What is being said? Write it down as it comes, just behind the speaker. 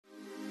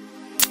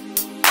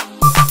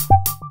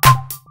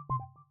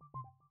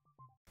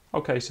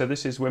Okay, so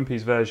this is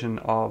Wimpy's version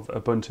of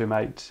Ubuntu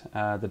Mate,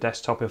 the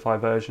desktopify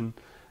version,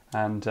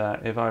 and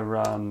if I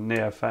run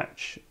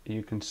neofetch,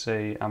 you can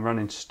see I'm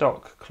running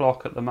stock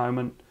clock at the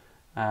moment,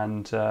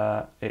 and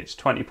it's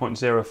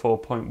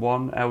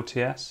 20.04.1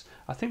 LTS.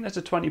 I think there's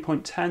a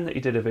 20.10 that he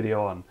did a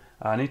video on.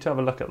 I need to have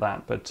a look at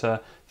that, but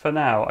for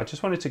now I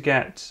just wanted to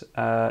get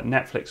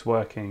Netflix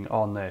working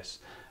on this.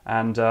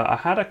 And I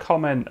had a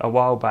comment a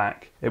while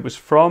back. It was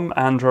from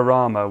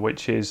Androrama,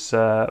 which is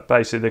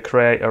basically the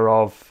creator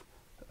of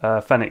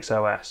Phoenix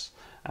OS,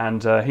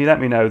 and he let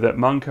me know that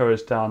Monka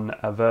has done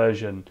a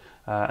version,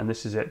 and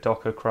this is it,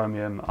 Docker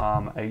Chromium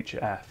ARM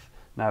HF.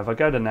 Now if I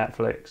go to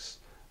Netflix,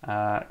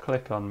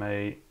 click on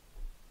me,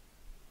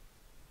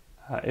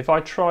 if I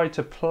try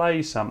to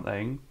play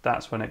something,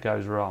 that's when it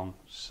goes wrong.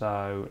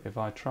 So if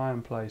I try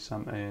and play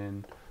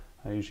something,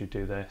 I usually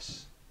do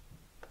this.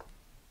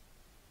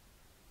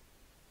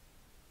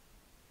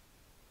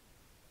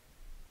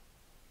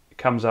 It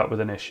comes up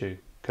with an issue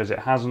because it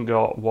hasn't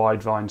got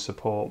Widevine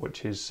support,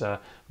 which is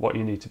what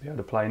you need to be able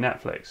to play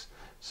Netflix.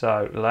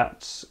 So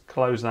let's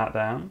close that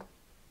down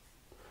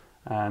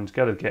and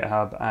go to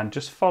GitHub and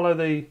just follow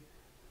the,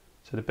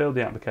 so to build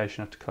the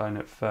application I have to clone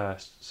it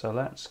first. So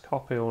let's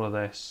copy all of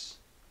this.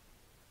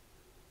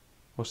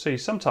 We'll see,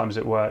 sometimes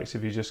it works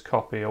if you just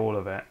copy all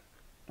of it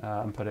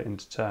and put it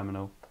into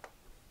terminal.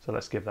 So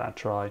let's give that a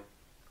try.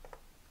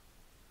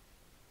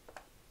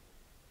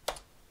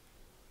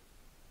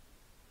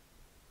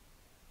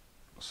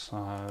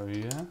 So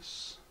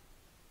yes.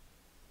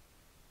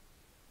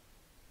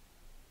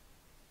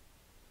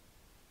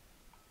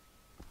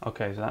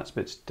 Okay, so that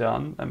bit's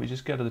done. Let me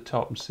just go to the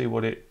top and see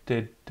what it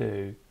did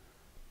do.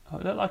 Oh,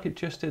 it looked like it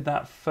just did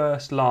that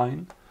first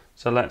line.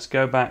 So let's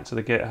go back to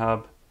the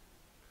GitHub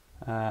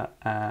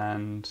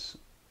and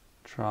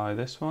try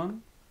this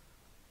one.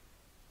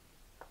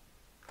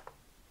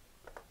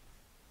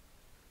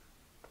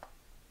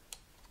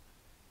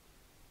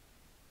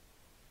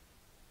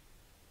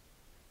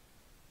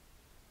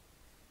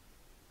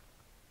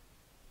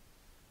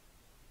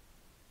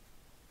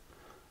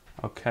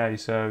 Okay,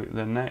 so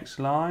the next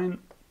line,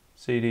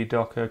 cd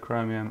docker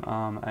chromium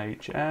arm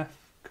hf,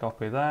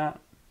 copy that.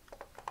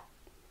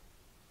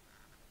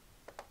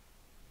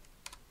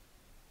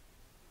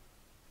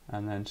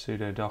 And then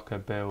sudo docker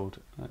build,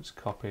 let's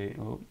copy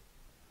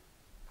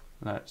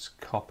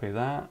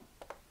that.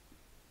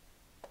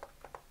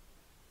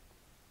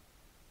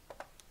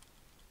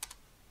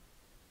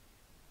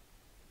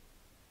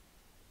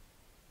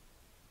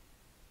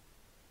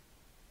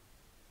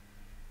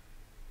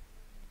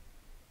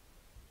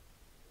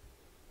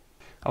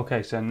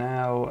 Okay, so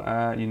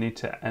now you need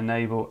to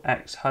enable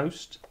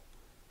xhost.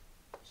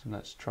 So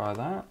let's try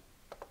that.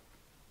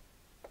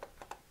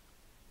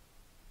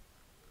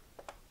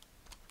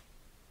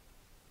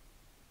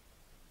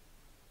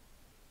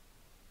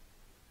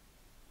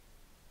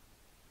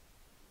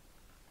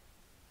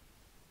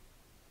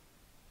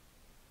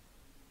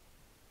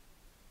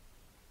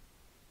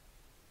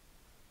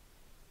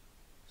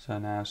 So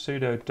now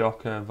sudo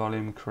docker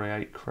volume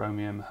create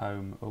chromium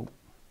home. Oh.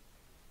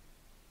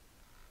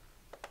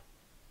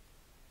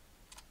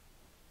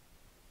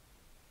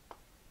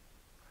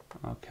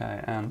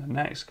 Okay, and the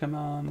next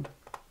command.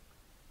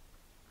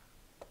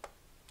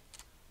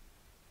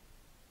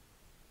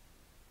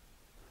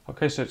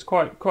 Okay, so it's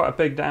quite a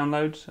big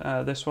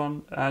download, this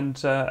one,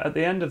 and at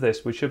the end of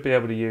this we should be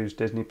able to use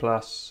Disney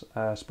Plus,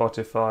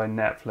 Spotify,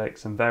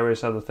 Netflix and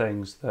various other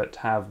things that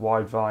have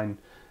Widevine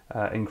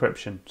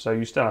encryption. So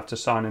you still have to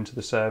sign into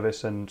the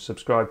service and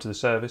subscribe to the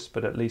service,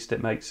 but at least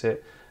it makes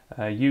it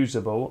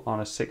usable on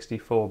a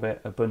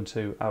 64-bit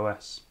Ubuntu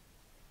OS.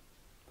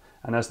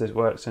 And as this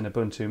works in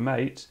Ubuntu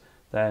Mate,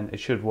 then it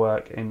should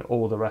work in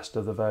all the rest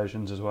of the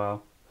versions as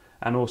well.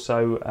 And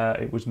also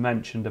it was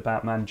mentioned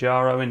about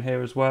Manjaro in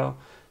here as well,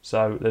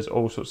 so there's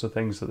all sorts of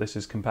things that this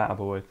is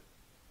compatible with.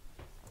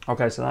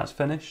 Okay, so that's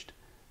finished.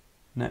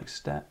 Next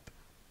step.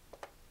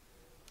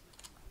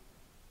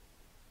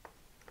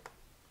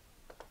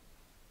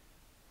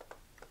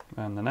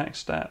 And the next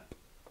step.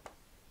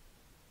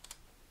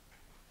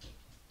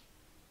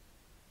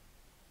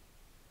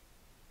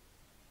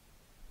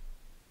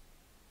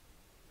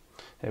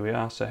 Here we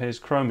are, so here's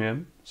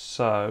Chromium.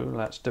 So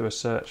let's do a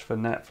search for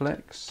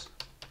Netflix.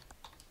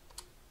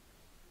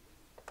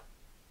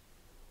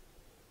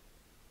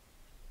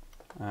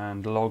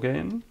 And log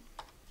in.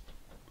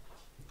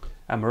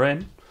 And we're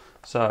in.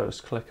 So let's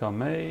click on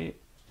me.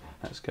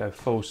 Let's go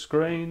full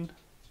screen.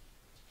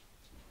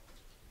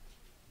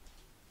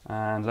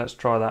 And let's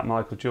try that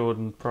Michael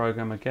Jordan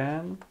program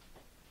again.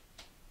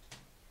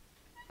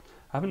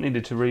 I haven't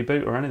needed to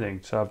reboot or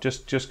anything, so I've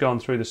just gone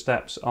through the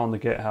steps on the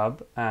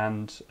GitHub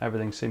and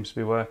everything seems to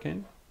be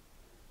working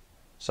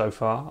so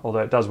far, although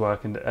it does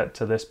work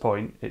to this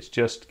point. It's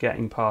just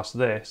getting past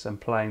this and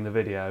playing the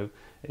video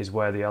is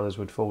where the others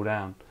would fall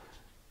down,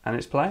 and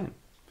it's playing.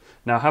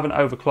 Now I haven't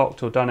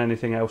overclocked or done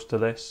anything else to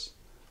this,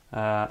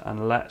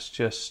 and let's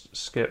just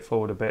skip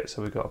forward a bit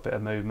so we've got a bit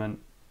of movement.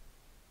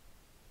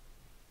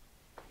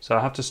 So I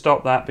have to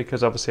stop that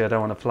because obviously I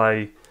don't want to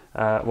play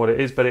what it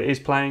is, but it is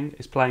playing.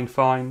 It's playing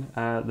fine.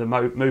 The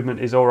movement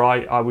is all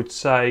right. I would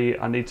say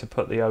I need to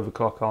put the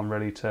overclock on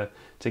really to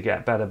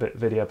get better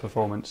video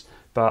performance,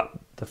 but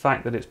the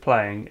fact that it's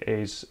playing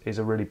is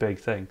a really big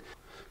thing.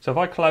 So if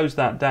I close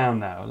that down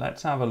now,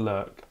 let's have a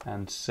look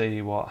and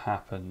see what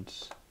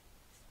happens.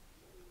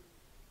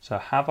 So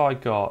have I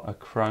got a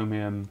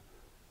Chromium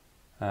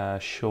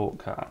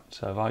shortcut?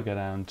 So if I go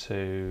down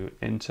to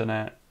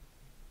Internet,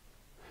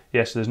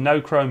 yes, there's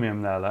no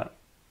Chromium there.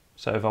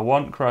 So if I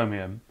want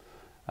Chromium,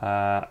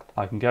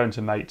 I can go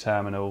into Mate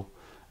Terminal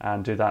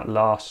and do that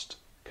last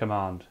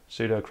command,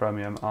 sudo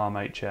chromium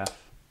armhf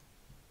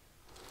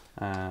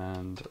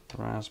and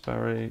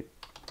Raspberry,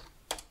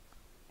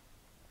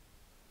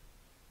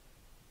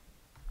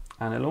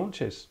 and it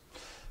launches.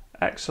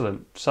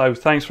 Excellent. So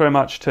thanks very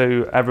much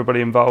to everybody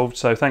involved.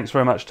 So thanks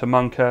very much to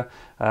Monka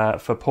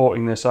for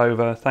porting this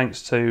over.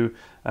 Thanks to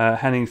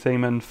Henning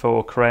Thiemann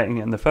for creating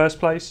it in the first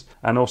place.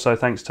 And also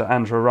thanks to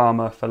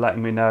Androrama for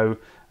letting me know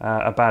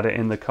about it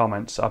in the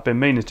comments. I've been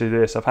meaning to do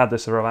this. I've had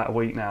this for about a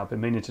week now. I've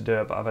been meaning to do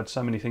it, but I've had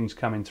so many things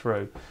coming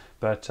through.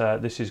 But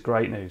this is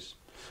great news.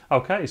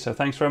 Okay, so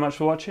thanks very much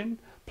for watching.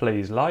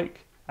 Please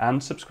like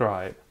and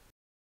subscribe.